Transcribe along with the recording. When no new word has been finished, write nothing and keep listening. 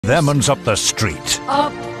Them's up the street.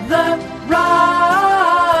 Up the rock,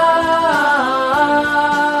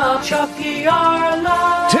 Chucky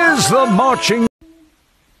Ylyl. 'Tis the marching.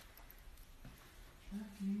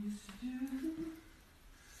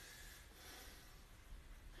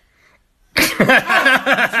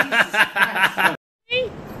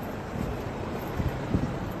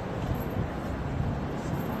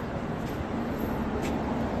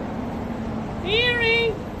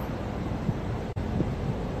 Mary!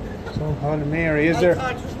 Someone called Mary, is there? I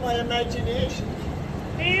thought it was my imagination.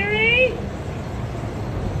 Mary!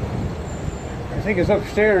 I think it's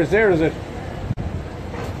upstairs there, is it?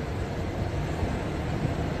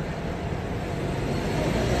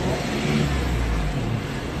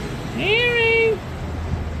 Mary!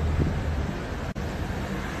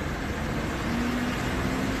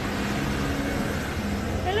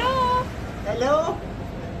 Hello? Hello?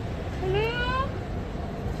 Hello?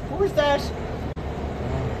 Who is that?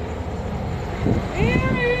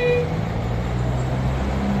 Mary!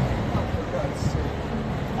 Oh, for God's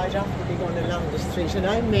sake. I'd often be going along the street and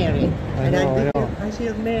I'm Mary. I know. I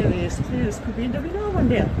hear Mary is clear, could be there'll be no one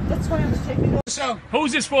there. That's why I was taking over. So,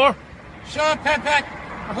 Who's this for? Sean Pepak,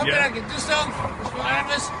 I hope Yeah. that I get this song is for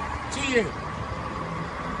Amos to you.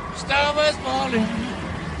 Star was falling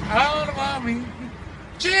all about me.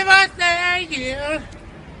 She was there, yeah,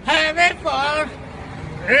 having fun.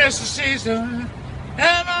 It's the season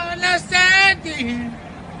of understanding.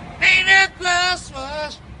 Maybe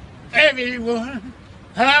Christmas, everyone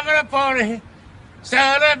having a party,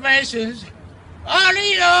 celebrations. All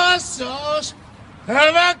your souls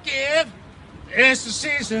have a gift. It's the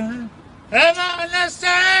season of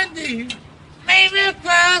understanding. Maybe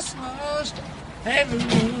Christmas,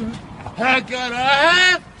 everyone. I gotta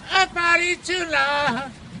have a party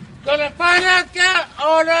tonight. Gonna find out, girl,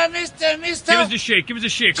 order Mr. Give us the shake, give us a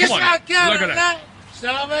shake. Come Just on. like Look at that.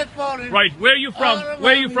 Right, where are you from?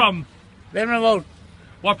 Where are you from? Lemon Road.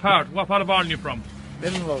 What part? What part of Ireland are you from?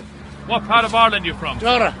 Lemon Road. What part of Ireland are you from?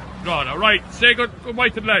 Dora. Drogheda. Right, say goodbye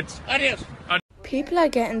to the lads. Adios. People are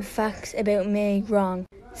getting facts about me wrong,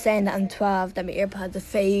 saying that I'm 12, that my earpods are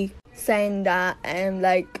fake, saying that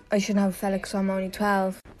like I shouldn't have a fella because I'm only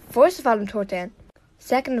 12. First of all, I'm 13.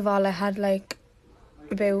 Second of all, I had like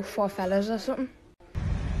about 4 fellas or something.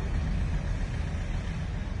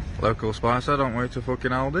 Local Spicer, don't wait till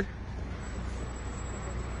fucking Aldi.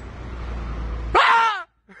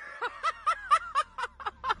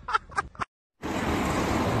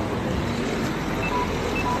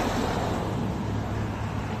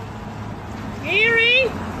 Mary!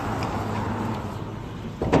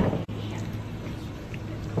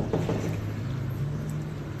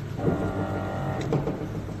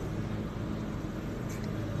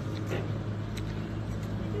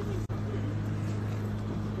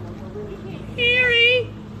 Mary!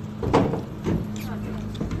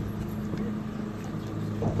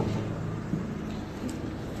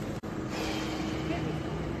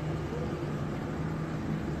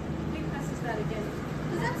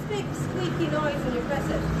 Does that make a squeaky noise when you press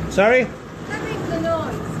it? Sorry? That makes a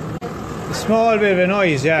noise. A small bit of a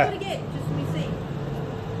noise, Do it yeah. again, just let me see.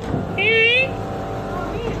 Mary!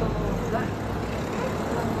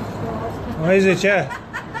 What is it, yeah?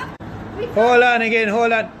 Hold on again,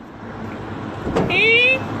 hold on.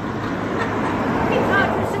 Mary! We thought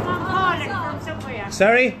for someone calling from somewhere.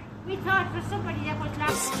 Sorry? We thought for somebody that was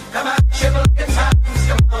lost. Come on,